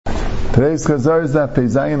Today's Chazar is that Pei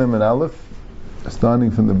Zayin and Aleph,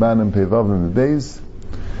 starting from the bottom, Pei Vav and the Beis.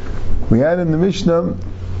 We had in the Mishnah,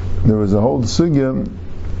 there was a whole sugya,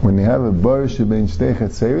 when you have a bar shebein shtei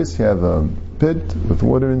chatzeris, you have a pit with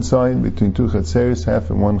water inside, between two chatzeris, half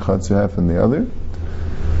in one chatzer, half in the other.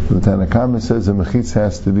 The Tanna Kama says the mechitz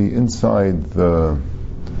has to be inside the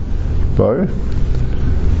bar,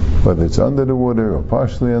 whether it's under the water or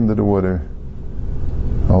partially under the water,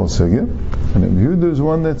 a whole sugya. And Rabbi Yehuda is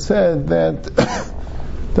one that said that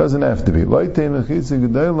doesn't have to be. Loitei mechitza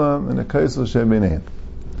gedola and a kaisel shebenein.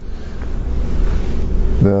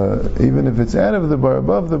 Even if it's out of the bar,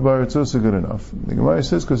 above the bar, it's also good enough. The Gemara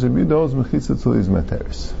says because Rabbi Yehuda holds mechitza tuli is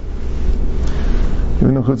materis.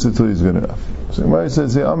 Even though mechitza tuli is good enough. So the Gemara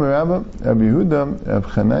says, Amar Rabba, Rabbi Yehuda, Rab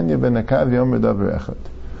Chananya ben Akavi, Amar Davar Echad.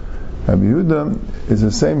 Rabbi Yehuda is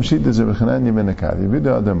the same sheet as Rabbi Chananya ben Akavi. Rabbi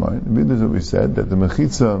Yehuda Adamai. Rabbi Yehuda is what we said, that the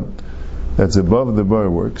mechitza that's above the bar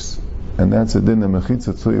works, and that's a din the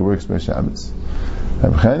mechitza tuli works by Shabbos.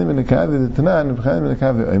 Rabbi Chananya ben Akavi, the Tanan, Rabbi Chananya ben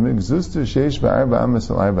Akavi, Omer Gzustra sheish ba'arba amis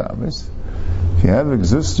al arba amis. If you have a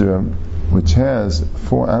Gzustra which has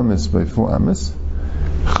 4 amis by 4 amis,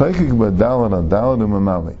 chaykik ba'dalat al dalat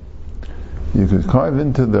u'mamali. You could carve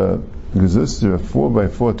into the Gzustra 4 by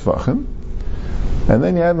 4 tvachim, and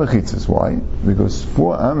then you have mechitzas. Why? Because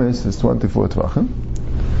 4 amis is 24 tvachim.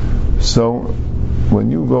 So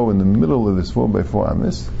when you go in the middle of this 4 by 4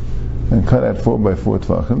 amis and cut out 4 by 4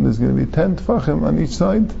 tvachim, there's going to be 10 tvachim on each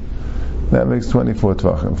side. That makes 24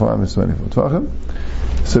 tvachim. 4 amis 24 tvachim.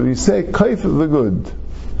 So we say kaif the good.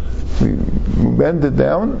 We bend it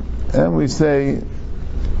down and we say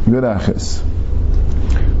good achis.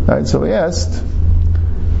 Right, so we asked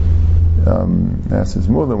this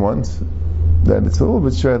more than once, that it's a little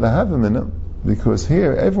bit short to have a minute, because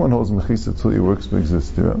here everyone holds mechitza tuli works by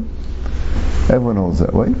Gzustra. Everyone holds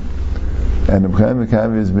that way. And the B'chaim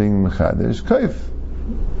Mekavi is being mechadesh kaif.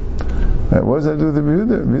 Right, what does that do with the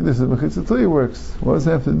Yehuda? Yehuda says mechitza tuli works. What does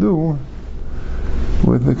that have to do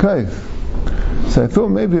with the kaif? So I thought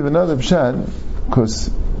maybe of another pshat, because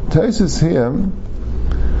Taisus here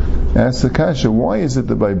asks the kasha, why is it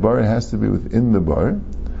that by bar it has to be within the bar, and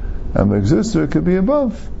by Gzustra it could be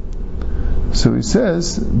above? So he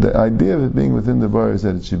says the idea of it being within the bar is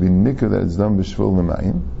that it should be nikah, that it's done b'shvul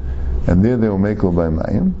l'mayim, and there they will make it by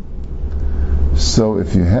mayim. So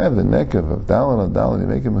if you have a nekev of dalal al dalal, you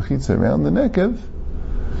make a mechitza around the nekev,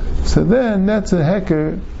 so then that's a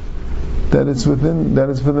heker that it's within, that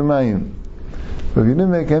is for the mayim. But if you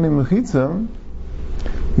didn't make any mechitza,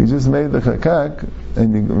 you just made the chakak,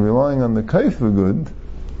 and you're relying on the kaif for good,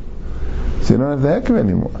 so you don't have the heker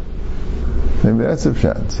anymore. Maybe that's a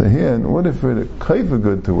pshat. So here, in order for the kaif for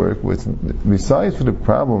good to work, which besides for the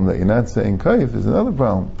problem that you're not saying kaif, is another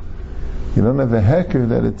problem. You don't have a heker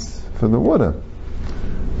that it's for the water.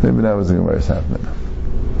 Maybe that was the Gemara's happening.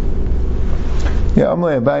 Yeah,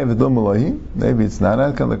 Amlei Abayi v'dom Elohi. Maybe it's not.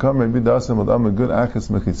 Maybe dasam adam a good achas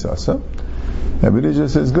mechitzasa. Everybody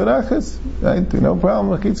just says good achas, right? No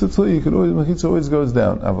problem. Mechitza tuli, you could always, mechitza always goes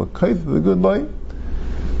down. Have a kaif the good light,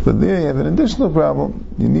 but there you have an additional problem.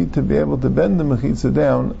 You need to be able to bend the mechitza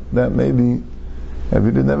down. That maybe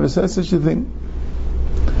everybody never says such a thing.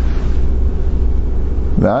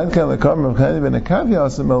 Also, you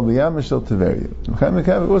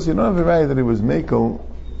don't have a right that it was mekel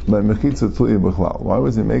by mechitza tuli b'chlal. Why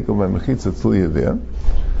was it mekel by mechitza tuli there?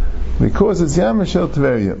 Because it's yamashel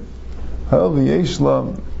tveria. Hal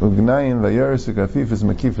v'yeshla ugnayim v'yaris v'kafifis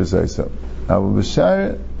makifis aisa. Avu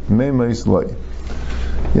b'shar meimais loy.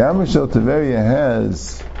 Yamashel Tveria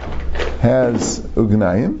has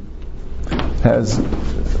ugnayim, has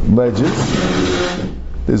ledges.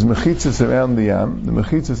 There's mechitzas around the yam. The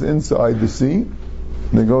mechitzas inside the sea.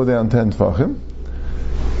 They go down 10 tfachim.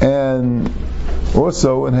 And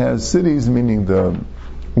also it has cities, meaning the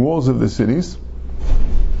walls of the cities.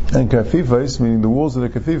 And kafifas, meaning the walls of the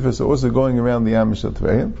kafifas, are also going around the Yam Shel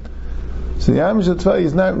Tveria. So the Yam Shel Tveria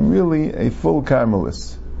is not really a full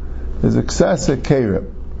Carmelis. There's a ksasa kerem.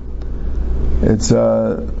 It's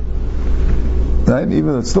right, even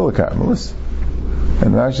though it's still a Carmelis.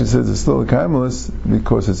 And Rashi says it's still a Carmelis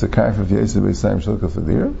because it's a kaif of Yesod Beisayim Shel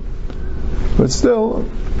Kafadir. But still,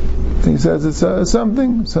 he says it's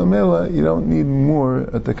something. So Mela, you don't need more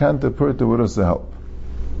at the Kanta Purta would also help.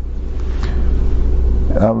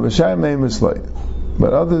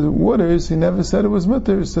 But other waters, he never said it was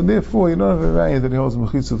mutter, so therefore you don't have a raya that he holds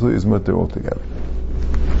mechitza tuli is mutter altogether.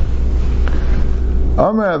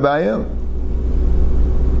 Amar Abaya,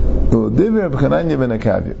 according to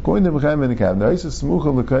B'chaim ben Akav,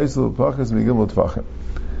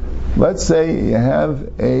 let's say you have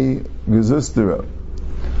a gezustera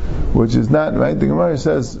which is not, right? The Gemara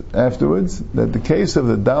says afterwards that the case of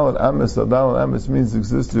the Dalet Amis means the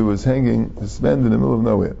exister was hanging, suspended in the middle of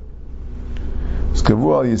nowhere. It's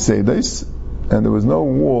Kavu al Yiseides, and there was no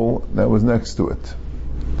wall that was next to it.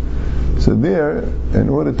 So there, in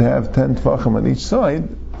order to have 10 Tfachim on each side,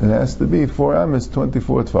 it has to be 4 Amis,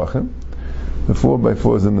 24 Tfachim. The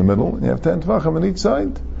 4x4 is in the middle, and you have 10 Tfachim on each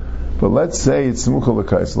side. But let's say it's Smuchal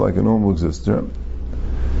L'Kais, like a normal exister.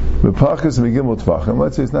 The Pachas Megimel Tfachim,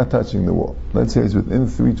 let's say it's not touching the wall. Let's say it's within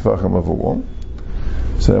 3 Tfachim of a wall.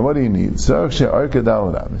 So what do you need?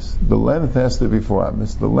 The length has to be 4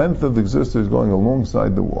 Amis. The length of the exister is going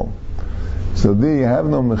alongside the wall. So there you have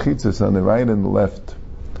no mechitzas on the right and the left.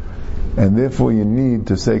 And therefore you need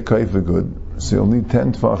to say Kaif good. So you'll need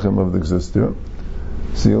 10 Tfachim of the exister.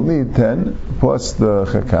 So you'll need 10 plus the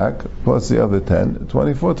chakak plus the other 10,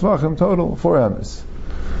 24 Tvachim total, 4 Amis.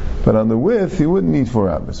 But on the width, you wouldn't need 4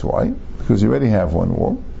 Amis. Why? Because you already have one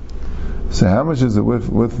wall. So how much does the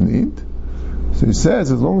width need? So he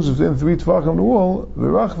says, as long as it's within 3 Tvachim the wall,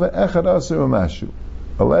 v'rachva echad aser u'mashu,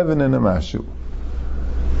 11 and a mashu.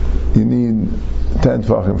 You need 10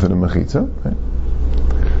 Tvachim for the mechitza, right?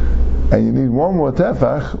 And you need one more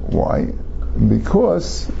tefach. Why?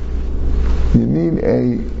 Because you need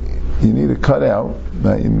to cut out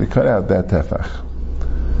that tefach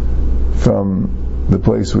from the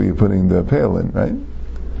place where you're putting the pail in, right?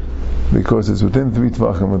 Because it's within 3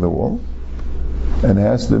 tvachim of the wall, and it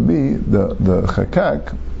has to be the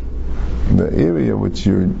chakak, the area which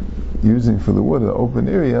you're using for the water, the open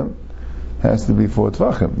area, has to be 4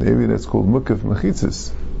 tvachim, the area that's called mukaf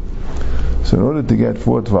mechitzas. So in order to get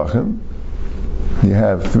 4 tvachim, you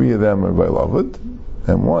have 3 of them are by Lavud,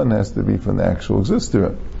 and 1 has to be from the actual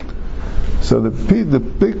exister. So the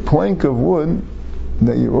big plank of wood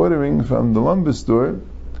that you're ordering from the lumber store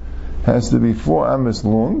has to be 4 amas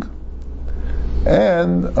long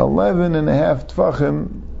and 11 and a half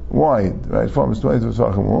tvachim wide, right? 4 amas 22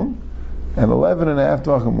 tvachim long and 11 and a half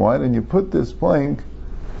tvachim wide, and you put this plank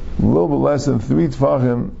a little bit less than 3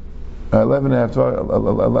 tvachim, 11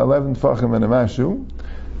 tvachim and a mashu,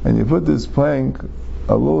 and you put this plank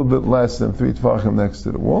a little bit less than 3 tvachim next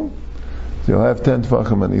to the wall. So you'll have 10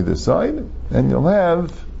 tvachim on either side, and you'll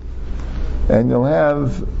have 10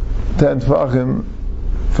 tvachim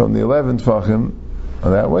from the 11 tvachim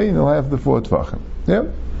that way, and you'll have the 4 tvachim. Yeah.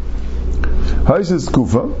 Haisis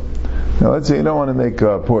kufa. Now let's say you don't want to make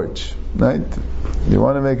a porch, right? You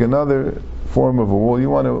want to make another form of a wall. You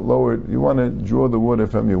want to draw the water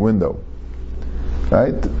from your window,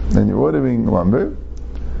 right? And you're ordering lumber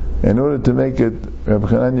in order to make it Reb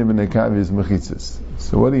Chananya ben Akavi's mechitzas.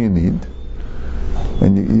 So what do you need?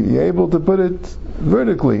 And you're able to put it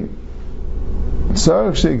vertically.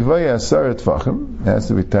 Sarach sheikvaya sarat tvachim, it has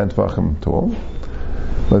to be 10 tvachim tall.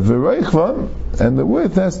 But v'reichva, and the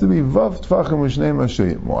width has to be vav tvachim v'shnei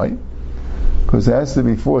mashayim. Why? Because it has to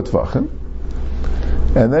be 4 tvachim.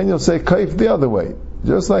 And then you'll say kaif the other way.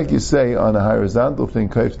 Just like you say on a horizontal thing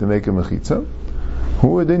kaif to make a mechitza,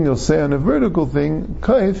 then you'll say on a vertical thing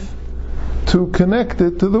kaif to connect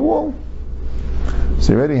it to the wall.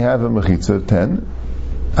 So you already have a mechitza 10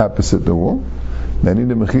 opposite the wall. Then you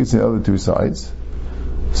need a mechitza on the other 2 sides.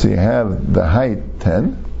 So you have the height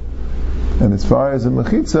 10. And as far as a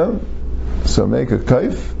mechitza, so make a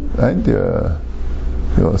kaif, right?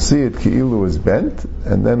 You'll see it ki'ilu is bent,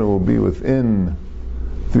 and then it will be within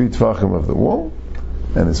 3 tvachim of the wall,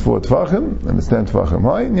 and it's 4 tvachim, and it's 10 tvachim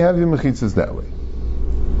high, and you have your mechitzas that way.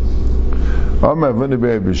 Amar Avnei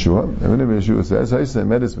bar Yeshua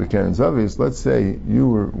says, let's say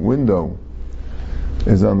your window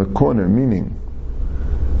is on the corner, meaning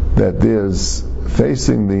that there's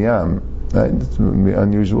facing the yam, right? It's an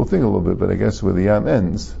unusual thing a little bit, but I guess where the yam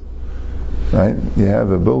ends, right? You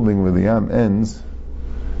have a building where the yam ends,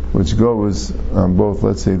 which goes on both,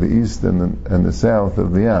 let's say, the east and the south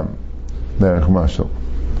of the yam, Derech Mashal.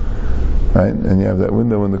 Right? And you have that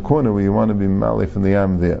window in the corner where you want to be mali from the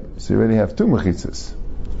yam there. So you already have 2 mechitzas.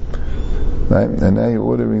 Right? And now you're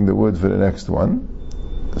ordering the wood for the next one.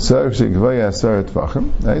 Right?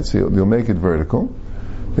 So you'll make it vertical.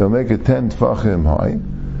 You'll make it 10 tvachim high.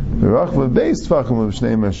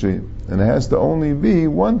 And it has to only be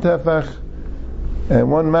 1 tefach and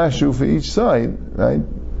 1 mashu for each side. Right?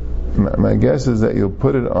 My guess is that you'll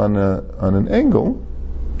put it on an angle.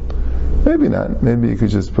 Maybe not. Maybe you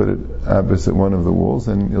could just put it opposite one of the walls,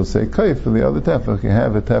 and you'll say kaif for the other tefach. You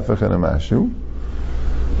have a tefach and a mashu,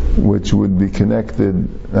 which would be connected.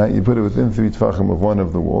 Right? You put it within 3 tefachim of one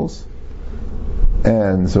of the walls,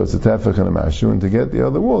 and so it's a tefach and a mashu. And to get the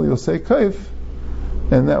other wall, you'll say kaif,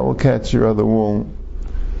 and that will catch your other wall,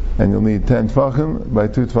 and you'll need 10 tefachim by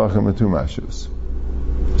 2 tefachim and 2 mashus.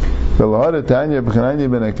 Belahada Tanya B'chananya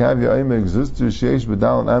ben Akavi Ayim exists Sheesh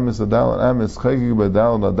B'dal Amis Adal Amis Chaygi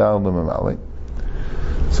B'dal Adal Lemamali.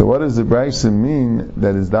 So what does the Brayso mean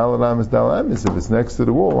that is Dal Amis Dal Amis? If it's next to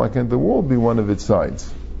the wall, why can't the wall be one of its sides?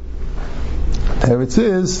 Here it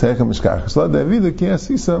is Hechem Mishkach. So David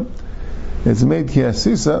Kiasisa. It's made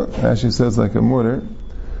Kiasisa, Rashi says like a mortar,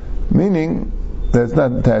 meaning that it's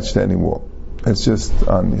not attached to any wall. It's just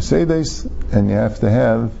on Yiseides, and you have to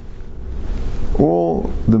have all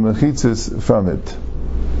the mechitzas from it.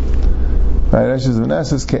 Right? Rashi says,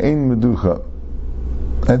 "V'nasas ke'ein meducha."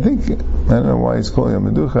 I don't know why he's calling it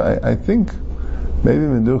meducha. I think maybe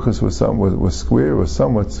meduchas was square, or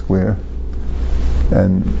somewhat square,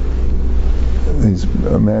 and he's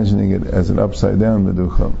imagining it as an upside down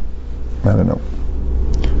meducha. I don't know.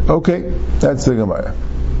 Okay, that's the Gemara.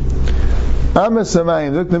 Amas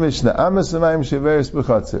Samayim, look at the Mishnah. Amas Samayim sheveres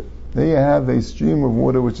b'chatzir. There you have a stream of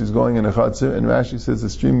water which is going in a chatzir, and Rashi says the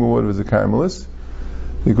stream of water is a karmelis,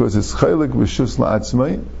 because it's chaylik b'shus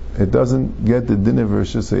la'atzmai. It doesn't get the din of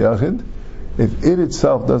rishus hayachid. If it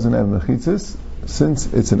itself doesn't have mechitzas, since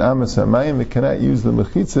it's an Amas Samayim, it cannot use the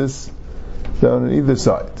mechitzas down on either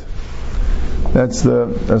side. That's the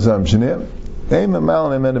assumption here. You are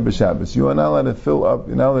not allowed to fill up,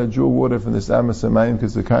 you're not allowed to draw water from this Amas Hamayim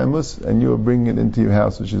because they're timeless, and you are bringing it into your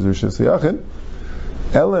house, which is Rishus Hayachid.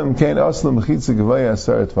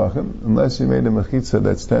 Unless you made a mechitza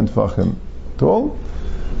that's 10 tfachim tall,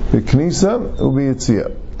 the knisa will be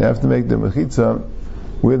yitzia. You have to make the mechitza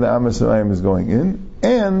where the Amas Hamayim is going in,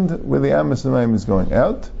 and where the Amas Hamayim is going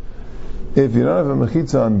out. If you don't have a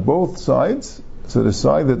mechitza on both sides, so the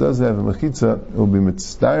side that doesn't have a mechitza will be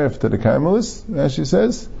mitzdaref to the karmelis, as she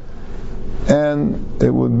says, and it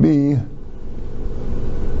would be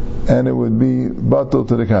batul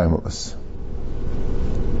to the karmelis.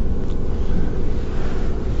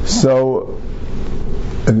 So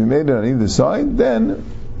if you made it on either side, then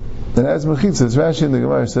it has mechitza. It's Rashi in the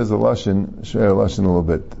Gemara says the lashon, share a lashon a little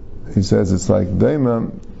bit. He says it's like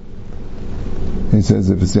daima. He says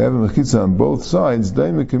if you have a mechitza on both sides,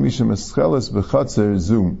 daima kamisha mescheles b'chatzer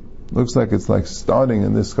zoom. Looks like it's like starting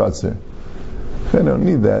in this chatzer. You don't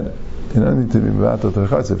need that. You don't need to be mevatel to the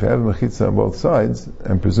chatzer. If you have a mechitza on both sides,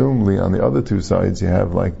 and presumably on the other two sides you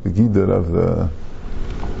have like the gidur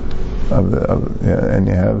and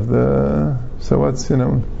you have the, so what's, you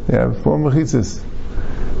have 4 mechitzas.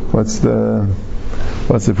 What's the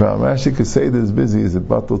problem? Rashi could say this busy. Is it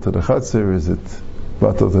batul to the chatzer? Is it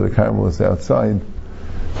batul to the karmelis outside?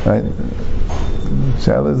 Right?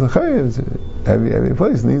 Shaila is a chayyim. Every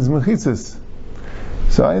place needs mechitzas.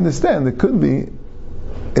 So I understand it could be,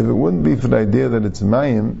 if it wouldn't be for the idea that it's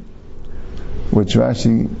mayim, which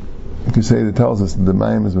Rashi could say that tells us that the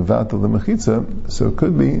mayim is mevatel the mechitza, so it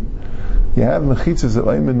could be you have mechitzas of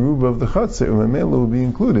ayman ruba of the chatzir, and Mamela will be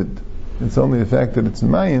included. It's only the fact that it's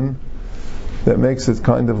mayim that makes it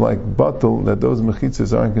kind of like batul, that those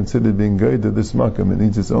mechitzas aren't considered being good to this makam. It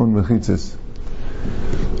needs its own mechitzas.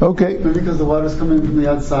 Okay. Maybe because the water is coming from the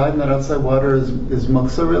outside, and that outside water is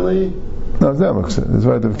muksa really? No, it's not muksa. It's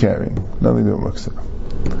right of carrying. Nothing to do with muksa.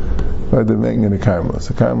 Right of making it a karmelis.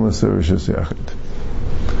 A karmelis or rishus yachid.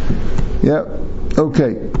 Yeah.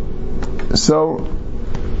 Okay. So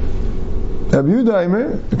the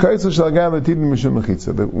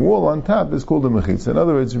wall on top is called a mechitza. In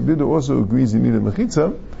other words, Rabbi Yehuda also agrees you need a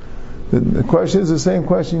mechitza. The question is the same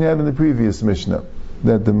question you had in the previous Mishnah,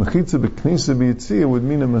 that the mechitza b'knisa b'yitzia would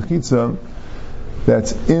mean a mechitza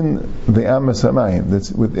that's in the Amas Hamayim,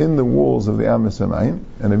 that's within the walls of the Amas Hamayim.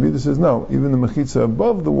 And Rabbi Yehuda says no, even the mechitza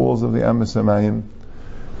above the walls of the Amas Hamayim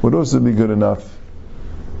would also be good enough,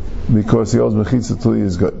 because the old mechitza tuli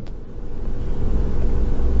is good.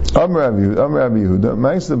 There's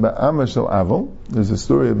a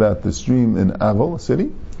story about the stream in Aval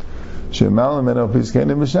city. That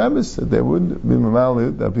there would be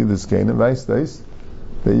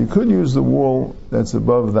that you could use the wall that's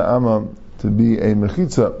above the Amma to be a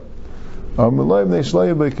mechitza.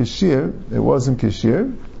 It wasn't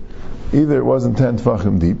kashir, either it wasn't 10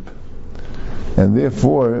 tfachim deep, and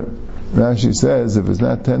therefore Rashi says if it's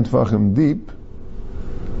not 10 tfachim deep,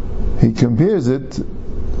 he compares it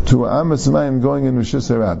to an Amas Hamayim going in Rishus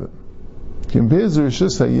HaRabim. Compares the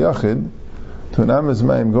Rishus HaYachid to an Amas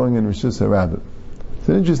Hamayim going in Rishus HaRabim. It's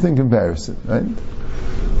an interesting comparison, right?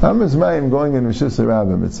 Amas Hamayim going in Rishus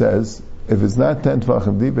HaRabim, it says, if it's not 10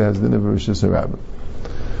 Tvachim deep, it has the din of Rishus HaRabim.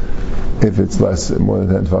 If it's more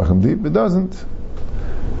than 10 Tvachim deep, it doesn't.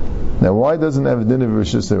 Now, why doesn't it have a din of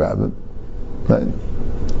Rishus HaRabim? Right?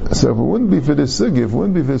 So if it wouldn't be for this sugi, if it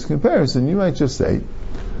wouldn't be for this comparison, you might just say,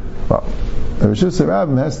 well, Rishus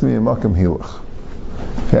HaRabim has to be a makam hilach.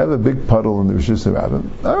 If you have a big puddle in the Rishus Harabim,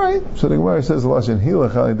 alright, so the Gemara says, Lashon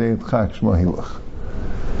Hilach alidei Tchak Shma Hilach.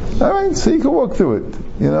 Alright, so you can walk through it.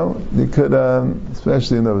 You could,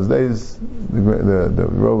 especially in those days, the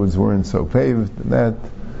roads weren't so paved and that.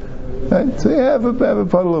 Right? So you have a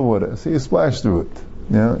puddle of water, so you splash through it.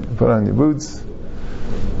 You put on your boots,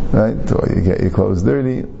 right? Or you get your clothes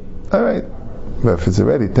dirty. Alright. But if it's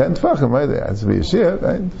already 10 tfachim, right, it has to be a shear,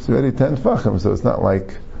 right? It's already 10 tfachim, so it's not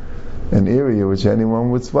like an area which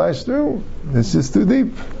anyone would splash through. It's just too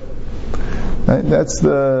deep. Right? That's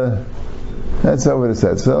how it is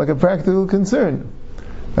said. So like a practical concern.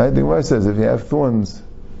 Right? The Gemara says if you have thorn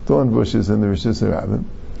bushes in the Rishus Harabim,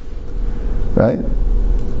 right?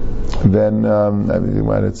 Then, the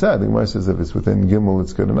Gemara had said, the Gemara says if it's within Gimel,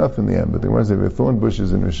 it's good enough in the end. But the Gemara says if you have thorn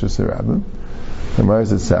bushes in Rishus Harabim, the Gemara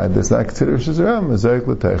says sad, that's not considered Rishus Harabim, it's Zarek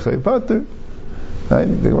L'Teichei Pater. Right?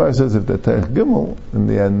 The Gemara says if the Teich Gimel, in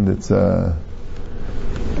the end it's,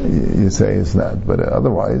 you say it's not. But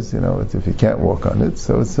otherwise, it's if you can't walk on it,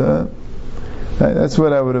 so it's, right? That's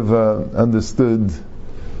what I would have understood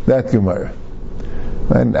that Gemara.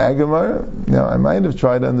 And Agamar, I might have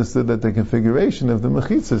tried to understood that the configuration of the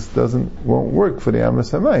mechitzas won't work for the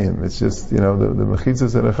Amas Hamayim. It's just, the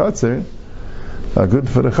mechitzas of the Chatzar are good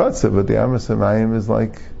for the Chatzar, but the Amas Hamayim is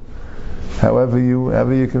like however you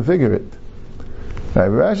configure it. Right,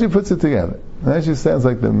 Rashi puts it together. It actually sounds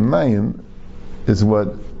like the Mayim is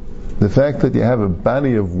the fact that you have a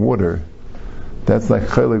body of water that's like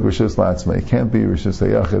Chelik Rishus Latzma. It can't be Rishus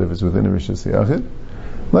HaYachid if it's within a Rishus HaYachid.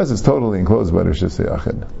 Unless it's totally enclosed by Rishus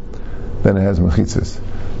HaYachid, then it has mechitzas.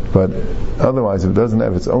 But otherwise, if it doesn't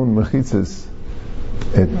have its own mechitzas,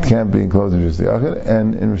 it can't be enclosed in Rishus HaYachid,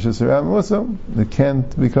 and in Rishus Harabim also, it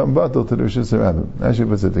can't become batal to the Rishus Harabim. Actually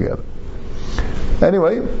puts it together.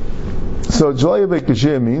 Anyway, so Jalaya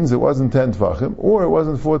Bekashir means it wasn't 10 Tvachim, or it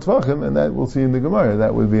wasn't 4 Tvachim, and that we'll see in the Gemara.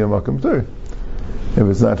 That would be a Makam Tur, if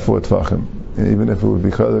it's not 4 Tvachim. Even if it would be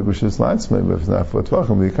Chalak Rishus Latzmei, but if it's not 4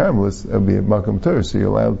 Tvachim, the Karmelis, it would be a Makam Tur, so you're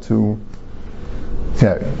allowed to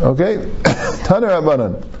carry. Okay? Tana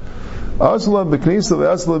Rabbanan. Asla B'Knisa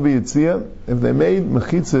V'Asla B'Yitzia, if they made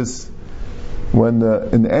Mechitzas in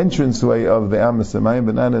the entranceway of the Amas Hamayim,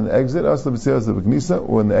 but not in the exit, Asla B'Yitzia, Asla B'Knisa,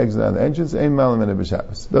 or in the exit on the entrance, Ein Malam and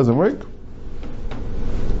B'Shabbos. Doesn't work.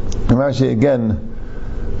 And Rashi again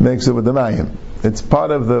makes it with the Mayim. It's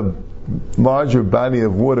part of the larger body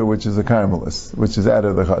of water which is a Carmelis, which is out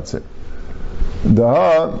of the Chatzir.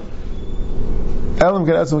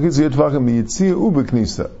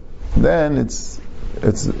 Then it's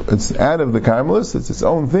out of the Carmelis, it's its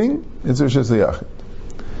own thing, it's Rishus HaYachid.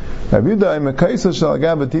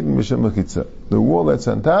 The wall that's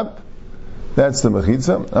on top, that's the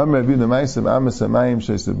Mechitza.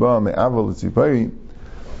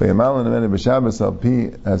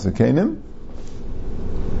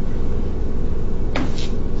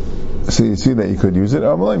 So you see that you could use it. It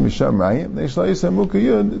wasn't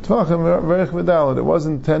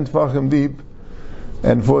 10 Tvachim deep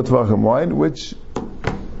and 4 Tvachim wide, which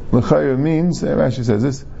L'chayr means, Rashi says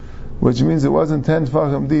this, which means it wasn't 10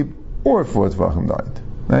 Tvachim deep or 4 Tvachim wide.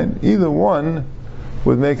 Right? Either one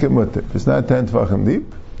would make it mutter. If it's not 10 Tvachim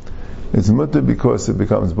deep, it's mutter because it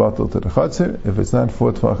becomes batal to the Chatzir. If it's not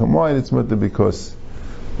 4 Tvachim wide, it's mutter because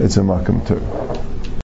it's a Makam Tur.